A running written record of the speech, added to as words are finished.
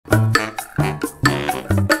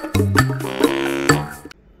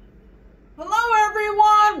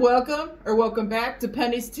welcome back to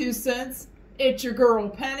Penny's 2 Cents. It's your girl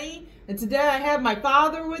Penny, and today I have my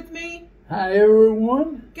father with me. Hi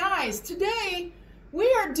everyone. Guys, today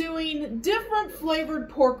we are doing different flavored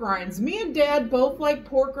pork rinds. Me and Dad both like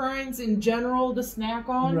pork rinds in general to snack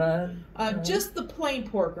on. Right. Just the plain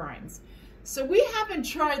pork rinds. So we haven't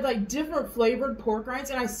tried like different flavored pork rinds,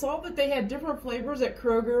 and I saw that they had different flavors at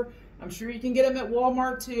Kroger. I'm sure you can get them at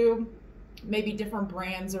Walmart too. Maybe different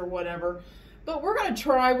brands or whatever. But we're gonna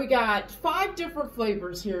try. We got 5 different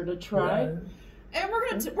flavors here to try, Right. and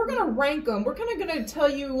we're gonna rank them. We're kind of gonna tell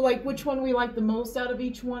you like which one we like the most out of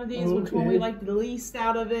each one of these, which one we like the least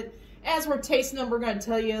out of it. As we're tasting them, we're gonna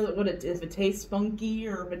tell you if it tastes funky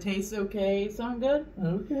or if it tastes okay. Sound good?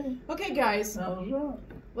 Okay. Okay, guys. Sounds right.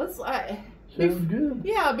 Let's. Sounds good.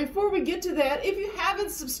 Yeah. Before we get to that, if you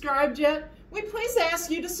haven't subscribed yet, we please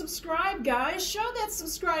ask you to subscribe, guys. Show that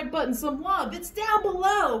subscribe button some love. It's down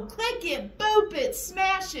below. Click it, boop it,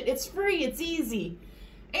 smash it. It's free, it's easy.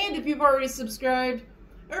 And if you've already subscribed,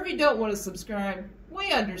 or if you don't want to subscribe,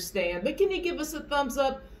 we understand. But can you give us a thumbs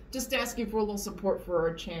up? Just asking for a little support for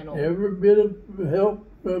our channel. Every bit of help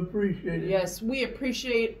appreciated. Yes, we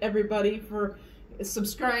appreciate everybody for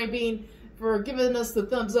subscribing, for giving us the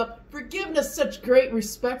thumbs up, for giving us such great,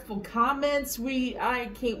 respectful comments. We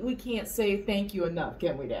can't say thank you enough,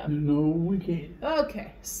 can we, Dad? No, we can't.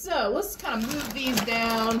 Okay, so let's kind of move these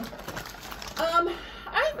down.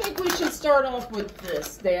 I think we should start off with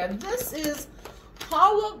this, Dad. This is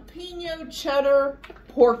jalapeno cheddar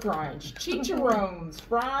pork rinds, chicharrones,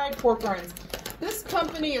 fried pork rinds. This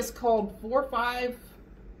company is called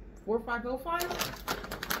 4505.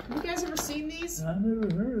 Have you guys ever seen these? I never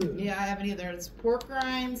heard of it. Yeah, I haven't either. It's pork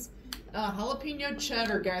rinds, jalapeno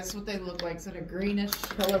cheddar, guys. That's what they look like. It's in a greenish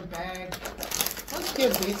colored bag. Let's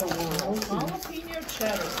give these a whirl. Jalapeno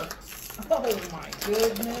cheddar. Oh my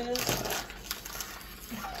goodness.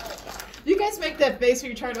 You guys make that face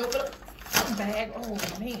when you try to open up a bag. Oh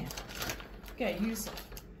man. Okay, use it.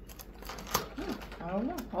 I don't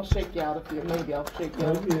know. I'll shake you out if you. Maybe I'll shake you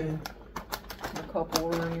out. Okay. A couple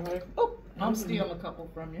or anyway. Oh, I'm stealing a couple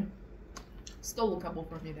from you. Stole a couple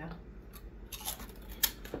from you, Dad.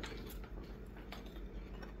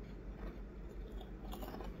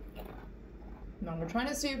 Now we're trying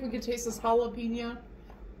to see if we can taste this jalapeno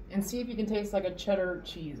and see if you can taste like a cheddar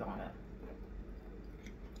cheese on it.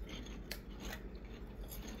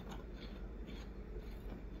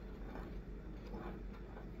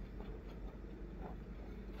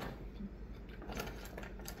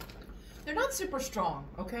 They're not super strong,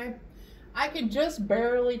 okay? I can just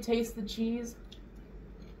barely taste the cheese.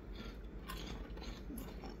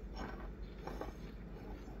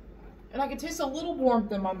 And I can taste a little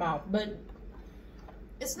warmth in my mouth, but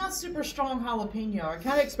it's not super strong jalapeno. I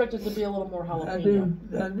kind of expect it to be a little more jalapeno.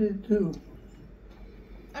 I did too.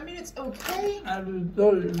 I mean, it's okay. I just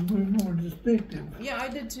thought it would be more distinctive. Yeah, I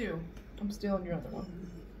did too. I'm stealing your other one.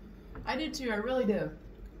 I did too, I really do.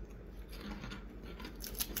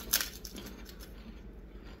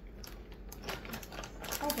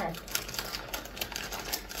 Okay.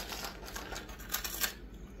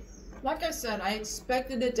 Like I said, I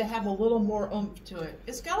expected it to have a little more oomph to it.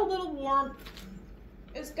 It's got a little warmth.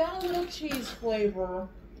 It's got a little cheese flavor.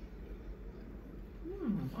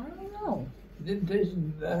 I don't know. It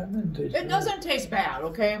didn't taste. It doesn't taste bad,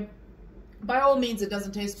 okay? By all means, it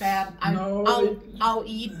doesn't taast bad. I'll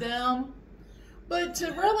eat them. But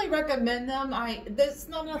to really recommend them, there's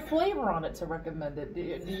not enough flavor on it to recommend it. Do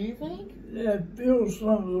you think? Yeah, it feels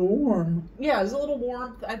something warm. Yeah, there's a little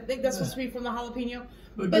warmth. I think that's supposed to be from the jalapeno.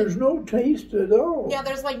 But there's no taste at all. Yeah,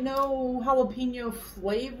 there's like no jalapeno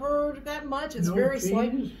flavor that much. It's no very cheese.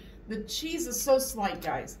 slight. The cheese is so slight,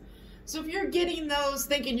 guys. So if you're getting those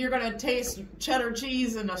thinking you're going to taste cheddar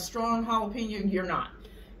cheese and a strong jalapeno, you're not.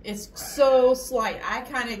 It's so slight. I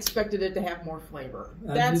kind of expected it to have more flavor.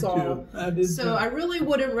 That's all. I did so too. I really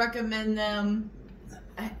wouldn't recommend them.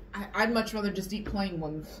 I'd much rather just eat plain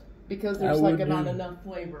ones because there's like not enough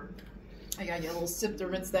flavor. I gotta get a little sip to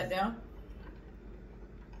rinse that down.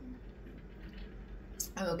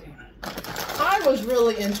 Okay. I was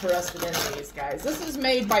really interested in these, guys. This is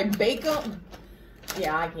made by Bacon.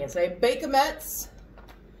 Yeah, I can't say it. Bacomettes.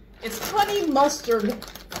 It's honey mustard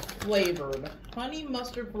flavored. Honey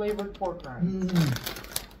mustard flavored pork rinds.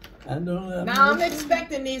 I don't know. Now I'm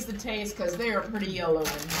expecting these to taste because they are pretty yellow in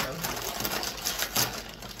here.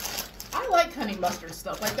 I like honey mustard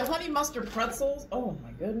stuff, like the honey mustard pretzels. Oh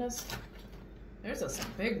my goodness. There's some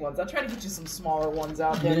big ones. I'll try to get you some smaller ones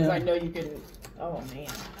out there because I know you can. Oh man.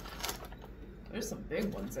 There's some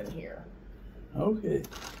big ones in here. Okay.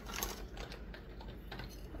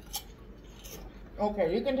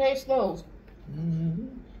 Okay, you can taste those.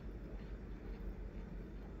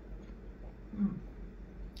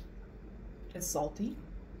 It's salty.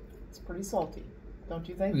 It's pretty salty, don't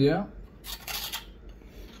you think? Yeah.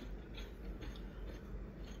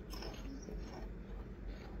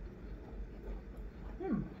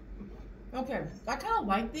 Okay, I kind of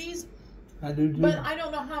like these, I do too. but I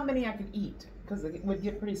don't know how many I could eat because it would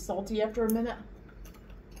get pretty salty after a minute.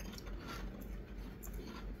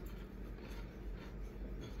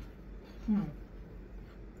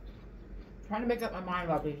 Trying to make up my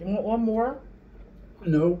mind about these. You want one more?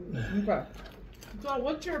 No. Okay. So,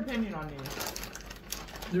 what's your opinion on these?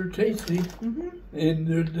 They're tasty, and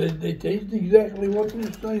they taste exactly what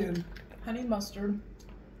they're saying. Honey mustard.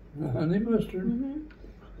 Honey mustard.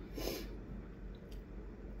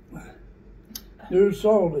 They're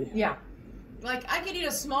salty. Yeah. Like, I could eat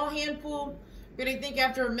a small handful, but I think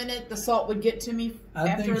after a minute the salt would get to me. I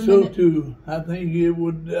think so too. I think it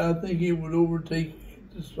would overtake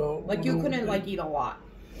the salt. Like, you couldn't, like, eat a lot.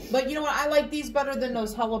 But you know what? I like these better than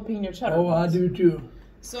those jalapeno cheddar Oh, ones. I do too.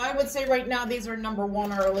 So I would say right now these are number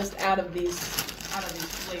one on our list out of these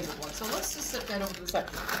flavored ones. So let's just set that over to the side.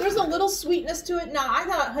 There's a little sweetness to it. Now, I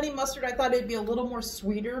thought honey mustard, I thought it'd be a little more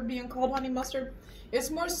sweeter being called honey mustard. It's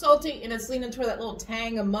more salty, and it's leaning toward that little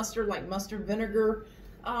tang of mustard, like mustard vinegar.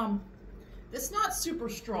 It's not super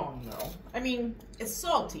strong, though. I mean, it's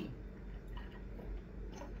salty.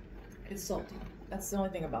 It's salty. That's the only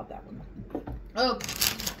thing about that one. Okay.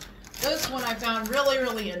 This one I found really,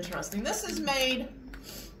 really interesting. This is made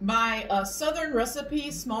by a Southern Recipe,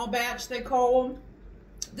 small batch they call them.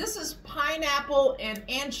 This is pineapple and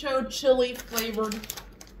ancho chili flavored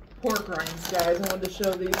pork rinds, guys. I wanted to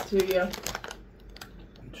show these to you.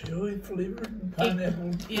 Chili flavored,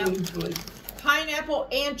 pineapple chili flavored. Pineapple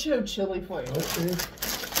ancho chili flavor. Okay. Let's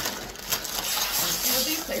see what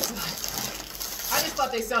these taste like. I just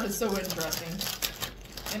thought they sounded so interesting.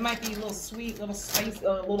 It might be a little sweet, little spicy,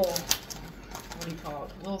 little, what do you call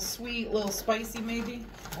it? A little sweet, little spicy maybe?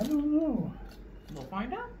 I don't know. We'll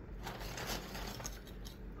find out.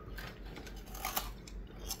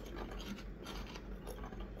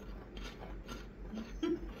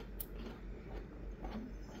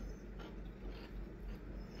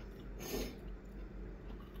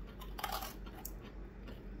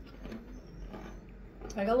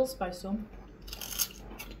 I got a little spice to them.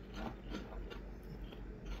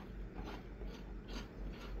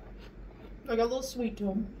 I got a little sweet to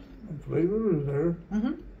them. The flavor is there.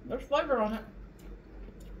 There's flavor on it.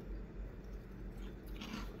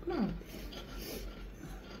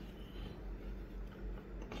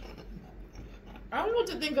 I don't know what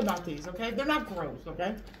to think about these, okay? They're not gross,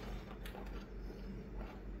 okay?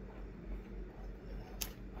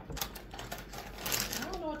 I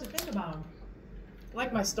don't know what to think about them. I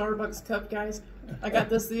like my Starbucks cup, guys. I got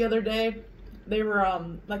this the other day. They were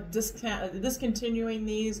like discontinuing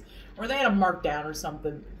these, or they had them marked down or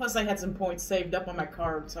something. Plus, I had some points saved up on my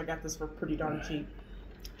card, so I got this for pretty darn cheap.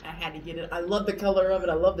 I had to get it. I love the color of it.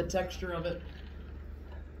 I love the texture of it.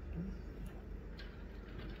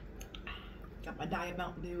 Got my Diet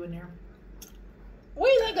Mountain Dew in there. What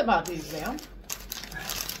do you think about these, ma'am?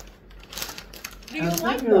 Do you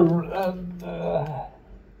like them?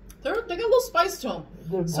 They got a little spice to them.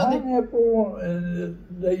 The pineapple and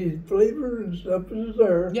the flavor and stuff is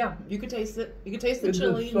there. Yeah, you could taste it. You could taste the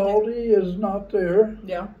chili. The salty is not there.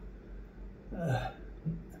 Yeah.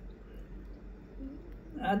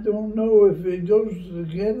 I don't know if it goes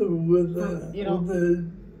together with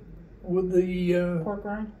the Pork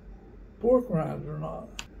rind. Pork rinds or not.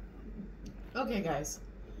 Okay, guys.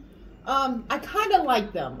 I kind of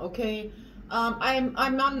like them. Okay. I'm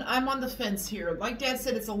on the fence here. Like Dad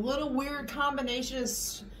said, it's a little weird combination.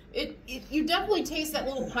 You definitely taste that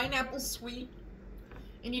little pineapple sweet,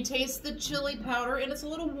 and you taste the chili powder, and it's a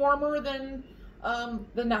little warmer than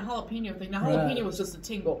the jalapeno thing. Now jalapeno was just a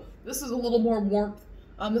tingle. This is a little more warmth.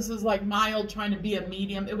 This is like mild, trying to be a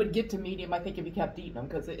medium. It would get to medium, I think, if you kept eating them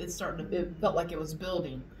because it felt like it was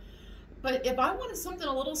building. But if I wanted something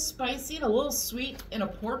a little spicy and a little sweet in a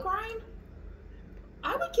pork rind,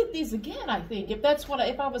 I would get these again, I think, if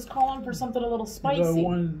I was calling for something a little spicy.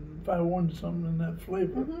 If I wanted something in that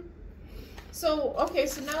flavor. So, okay,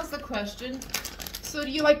 so now's the question. So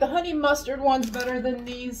do you like the honey mustard ones better than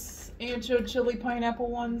these ancho chili pineapple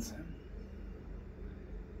ones?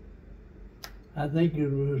 I think it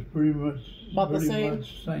was pretty much About the same?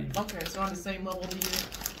 much the same. Okay, so on the same level to you.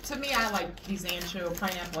 To me, I like these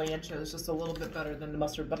pineapple ancho. It's just a little bit better than the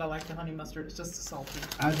mustard, but I like the honey mustard. It's just salty.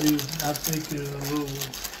 I do. I think it's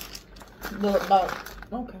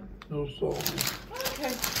Okay. a little salty. Okay.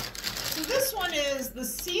 So this one is the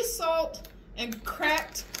sea salt and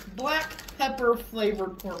cracked black pepper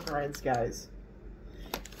flavored pork rinds, guys.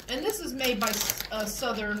 And this is made by a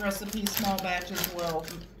southern recipe, small batch as well.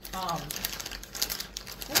 What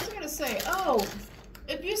was I gonna say? Oh,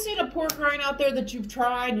 if you've seen a pork rind out there that you've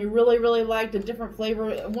tried and you really, really liked a different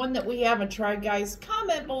flavor, one that we haven't tried, guys,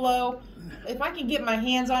 comment below. If I can get my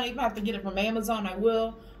hands on it, if I have to get it from Amazon, I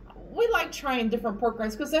will. We like trying different pork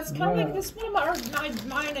rinds because that's kind of like this one of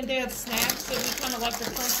mine and Dad's snacks that we kind of like to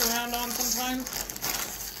crunch around on sometimes.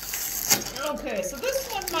 Okay, so this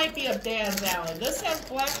one might be up Dad's alley. This has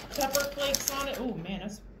black pepper flakes on it. Oh man,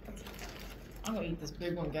 I'm gonna eat this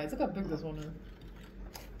big one, guys. Look how big this one is.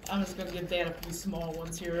 I'm just gonna give Dad a few small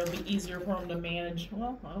ones here. It'll be easier for him to manage.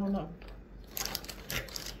 Well, I don't know.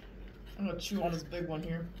 I'm gonna chew on this big one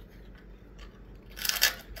here.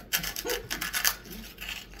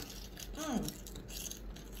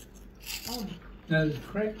 Oh. Now the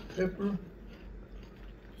cracked pepper.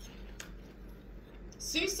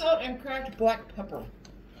 Sea salt and cracked black pepper.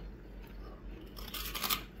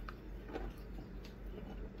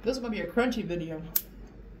 This is gonna be a crunchy video.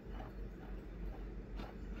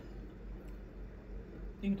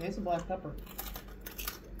 You can taste the black pepper.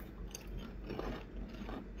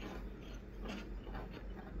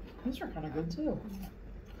 These are kind of good too.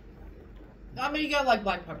 I mean, you gotta like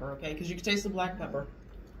black pepper, okay? Because you can taste the black pepper.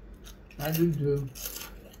 I do too.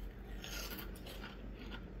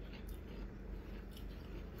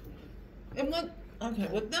 And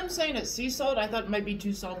with them saying it's sea salt, I thought it might be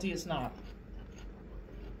too salty. It's not.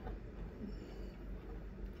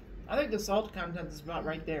 I think the salt content is about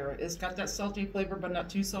right there. It's got that salty flavor, but not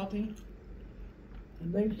too salty.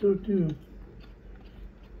 I think so too.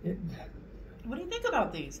 What do you think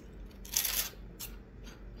about these?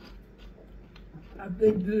 I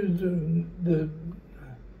think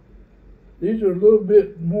these are a little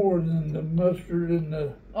bit more than the mustard and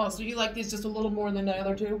the... Oh, so you like these just a little more than the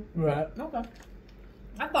other two? Right. Okay.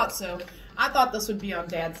 I thought so. I thought this would be on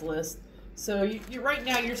Dad's list. So you right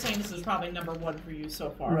now you're saying this is probably number one for you so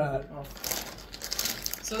far. Right. Oh.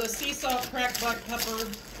 So the sea salt cracked black pepper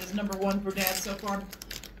is number one for Dad so far.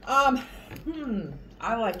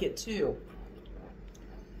 I like it too.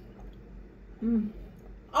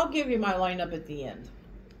 I'll give you my lineup at the end.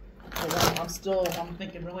 I'm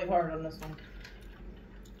thinking really hard on this one.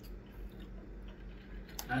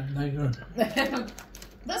 I think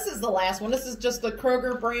this is the last one. This is just the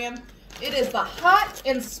Kroger brand. It is the hot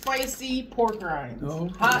and spicy pork rinds.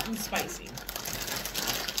 Okay. Hot and spicy.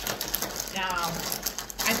 Now,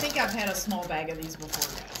 I think I've had a small bag of these before,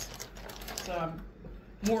 guys. So I'm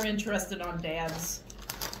more interested on Dad's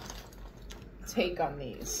take on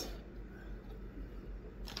these.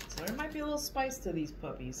 So there might be a little spice to these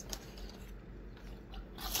puppies.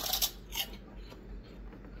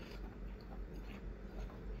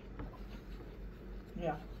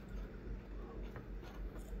 Yeah.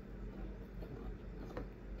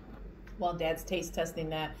 While Dad's taste testing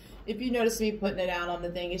that, if you notice me putting it out on the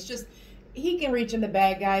thing, it's just, he can reach in the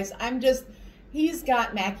bag, guys. He's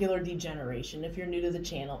got macular degeneration. If you're new to the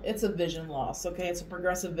channel, it's a vision loss, okay? It's a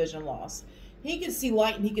progressive vision loss. He can see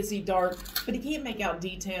light and he can see dark, but he can't make out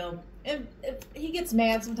detail. And he gets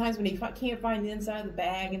mad sometimes when he can't find the inside of the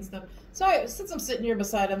bag and stuff. So since I'm sitting here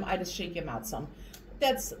beside him, I just shake him out some.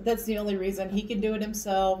 That's the only reason. He can do it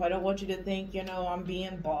himself. I don't want you to think, you know, I'm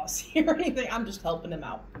being bossy or anything. I'm just helping him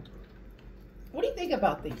out. What do you think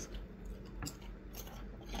about these?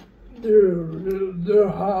 They're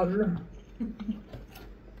hotter.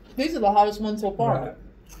 These are the hottest ones so far. Right.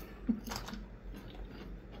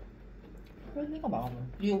 What do you think about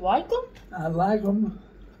them? Do you like them? I like them.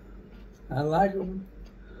 I like them.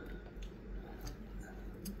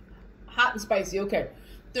 Hot and spicy, okay.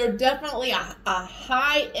 They're definitely a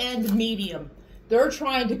high-end medium. They're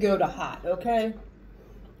trying to go to hot, okay?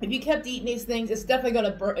 If you kept eating these things, it's definitely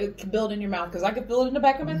going to build in your mouth, because I can feel it in the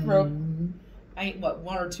back of my throat. I ate, what,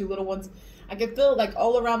 one or two little ones? I can feel it, like,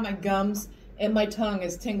 all around my gums, and my tongue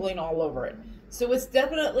is tingling all over it. So it's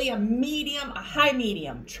definitely a medium, a high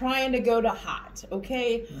medium, trying to go to hot,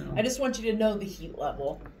 okay? Yeah. I just want you to know the heat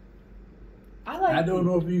level. I don't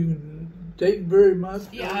know if you can take very much.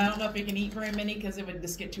 Yeah, I don't know if you can eat very many, because it would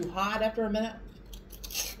just get too hot after a minute.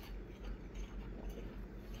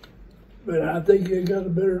 But I think they got a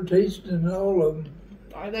better taste than all of them.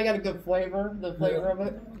 They got a good flavor, the flavor of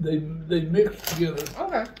it. They mix together.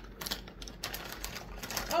 Okay.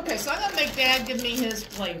 Okay, so I'm going to make Dad give me his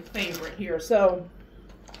favorite here. So,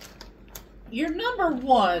 your number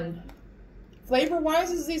one,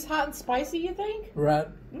 flavor-wise, is these hot and spicy, you think? Right.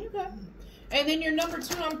 Okay. And then your number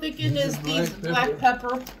two, I'm thinking, is these black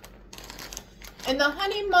pepper. And the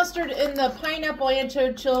honey mustard and the pineapple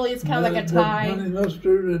ancho chili is kind of like a tie. The honey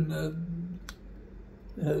mustard and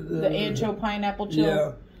the ancho pineapple chili.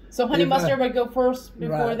 Yeah. So honey mustard would go first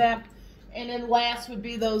before Right. that. And then last would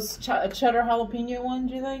be those cheddar jalapeno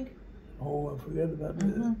ones, you think? Oh, I forgot about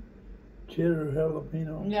that. Cheddar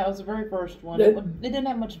jalapeno. Yeah, it was the very first one. That- It didn't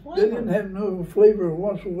have much They flavor. didn't have no flavor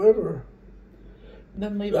whatsoever.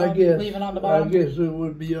 Then leave I it, guess. leave it on the bottom. I guess it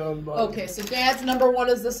would be on the bottom. Okay, so Dad's number 1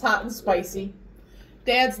 is this hot and spicy.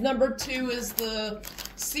 Dad's number 2 is the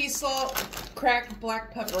sea salt cracked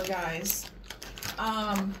black pepper, guys.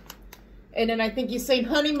 And then I think he's saying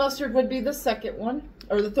honey mustard would be the second one,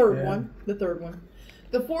 or the third one. The third one.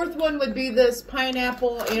 The fourth one would be this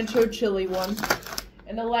pineapple ancho chili one.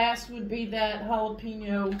 And the last would be that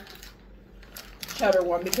jalapeno cheddar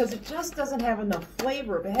one, because it just doesn't have enough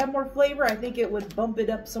flavor. If it had more flavor, I think it would bump it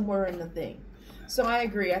up somewhere in the thing. So I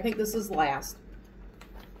agree. I think this is last.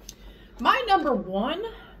 My number 1,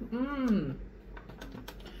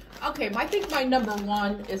 okay, I think my number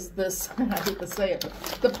 1 is this, I hate to say it,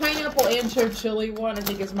 but the pineapple ancho chili one, I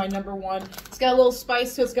think is my number 1. It's got a little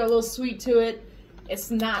spice to it, it's got a little sweet to it.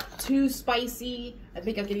 It's not too spicy. I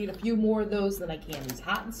think I could eat a few more of those than I can these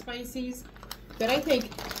hot and spicies. But I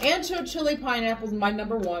think ancho chili pineapple is my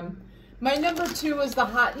number 1. My number 2 is the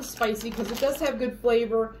hot and spicy because it does have good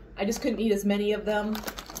flavor. I just couldn't eat as many of them.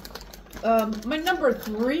 My number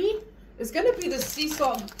 3 is going to be the sea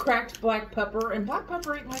salt cracked black pepper. And black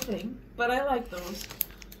pepper ain't my thing, but I like those.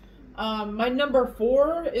 My number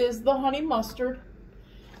 4 is the honey mustard.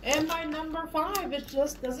 And my number 5, it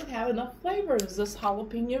just doesn't have enough flavor. It's this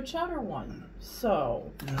jalapeno cheddar one.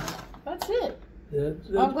 So, that's it. That's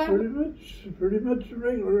pretty much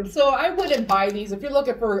regular. So I wouldn't buy these. If you're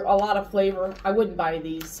looking for a lot of flavor, I wouldn't buy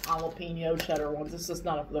these jalapeno cheddar ones. It's just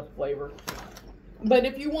not enough flavor. But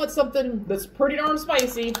if you want something that's pretty darn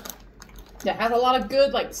spicy, that has a lot of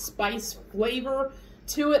good like spice flavor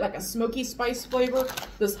to it, like a smoky spice flavor,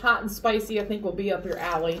 this hot and spicy I think will be up your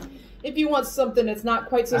alley. If you want something that's not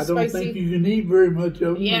quite so spicy. I don't think you can eat very much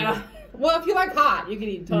of them. Yeah. Well, if you like hot, you can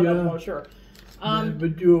eat a ton of them, for sure.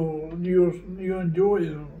 But you'll enjoy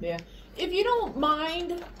them. Yeah. If you don't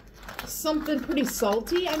mind something pretty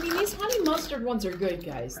salty, I mean, these honey mustard ones are good,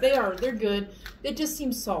 guys. They're good. They just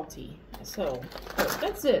seem salty. So,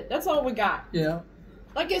 that's it. That's all we got. Yeah.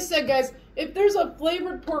 Like I said, guys, if there's a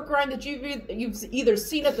flavored pork rind that you've either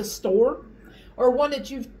seen at the store or one that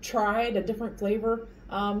you've tried, a different flavor,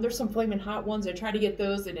 there's some flaming hot ones. I tried to get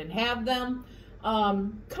those. They didn't have them.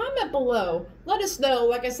 Comment below. Let us know.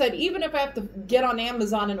 Like I said, even if I have to get on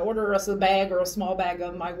Amazon and order us a bag or a small bag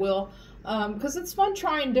of them, I will. Because it's fun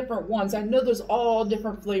trying different ones. I know there's all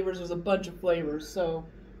different flavors. There's a bunch of flavors. So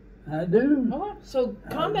I do. Okay, so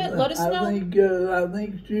comment. Let us know. I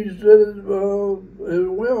think she said it as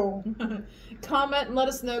well. Comment and let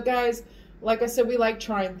us know, guys. Like I said, we like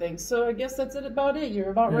trying things. So I guess that's about it. You're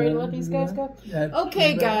about ready to let these guys go?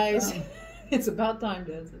 Okay, guys. It's about time,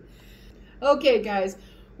 Dad. Okay, guys.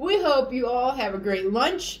 We hope you all have a great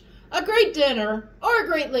lunch, a great dinner, or a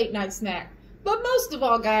great late night snack. But most of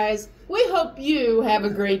all, guys, we hope you have a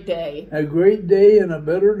great day. A great day and a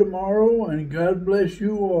better tomorrow, and God bless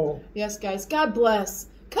you all. Yes, guys. God bless.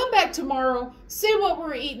 Come back tomorrow. See what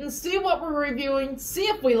we're eating. See what we're reviewing. See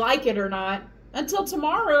if we like it or not. Until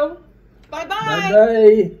tomorrow. Bye-bye.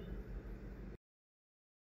 Bye-bye.